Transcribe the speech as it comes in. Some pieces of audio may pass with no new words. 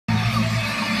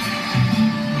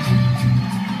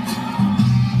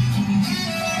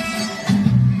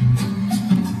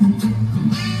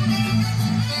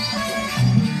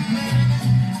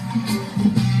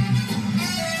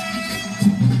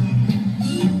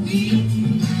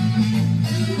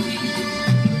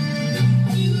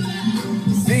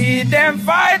See them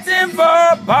fighting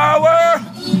for power.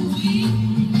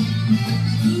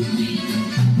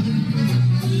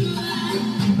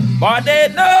 But they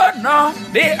don't know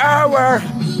the hour.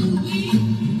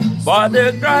 But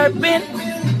they're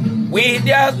grabbing with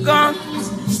their guns,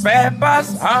 spare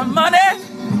parts and money,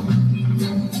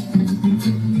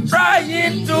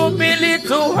 trying to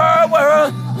belittle our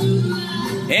world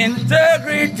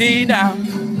integrity down.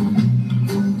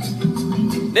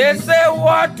 They say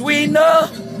what we know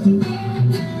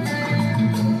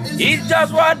is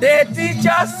just what they teach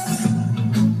us,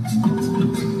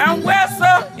 and we're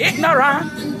so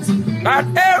ignorant that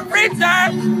every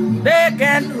time they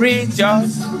can reach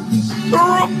us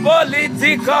through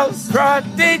political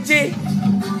strategy,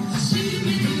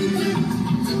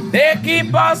 they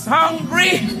keep us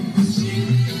hungry.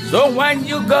 So when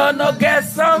you gonna get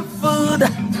some food,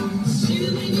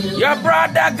 your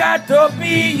brother got to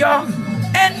be your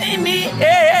enemy.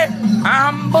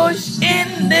 Ambush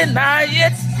in the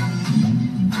night,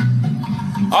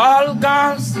 all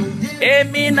guns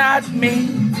aiming at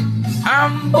me.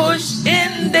 Ambush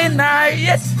in the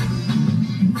night,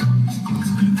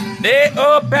 they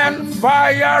open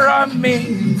fire on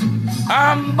me.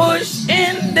 Ambush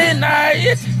in the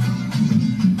night,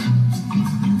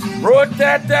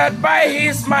 protected by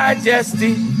His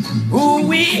Majesty.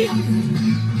 Who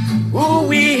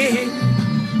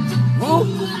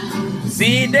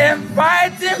see them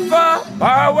fighting for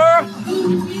power.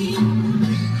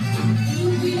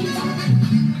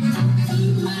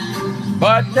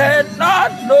 But they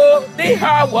not know the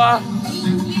hour.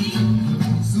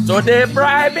 So they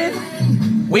bribing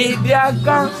with their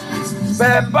guns,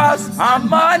 papers and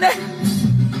money,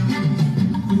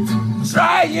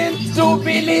 trying to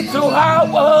belittle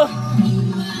our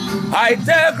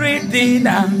integrity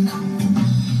now.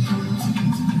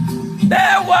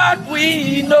 That's what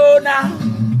we know now.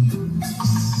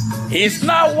 It's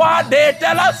not what they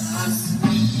tell us.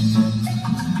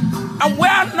 And we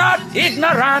are not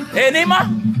ignorant anymore.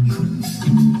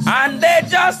 And they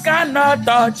just cannot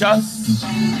touch us.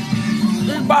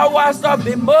 The powers of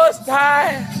the Most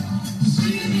High,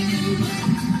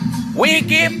 we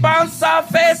keep on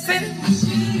surfacing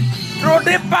through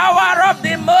the power of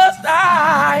the Most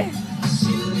High.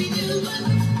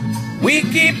 We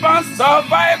keep on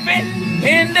surviving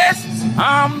in this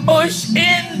ambush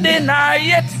in the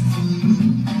night.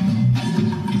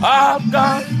 Oh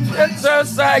God, the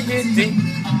society,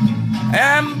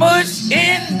 ambush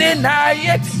in the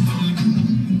night.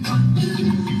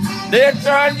 They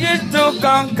try to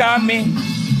conquer me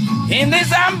in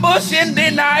this ambush in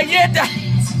the night.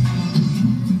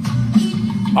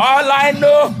 All I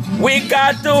know, we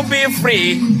got to be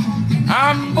free.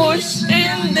 Ambush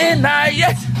in the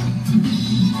night.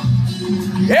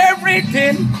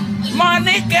 Everything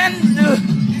money can do.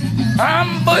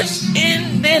 Ambush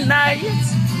in the night.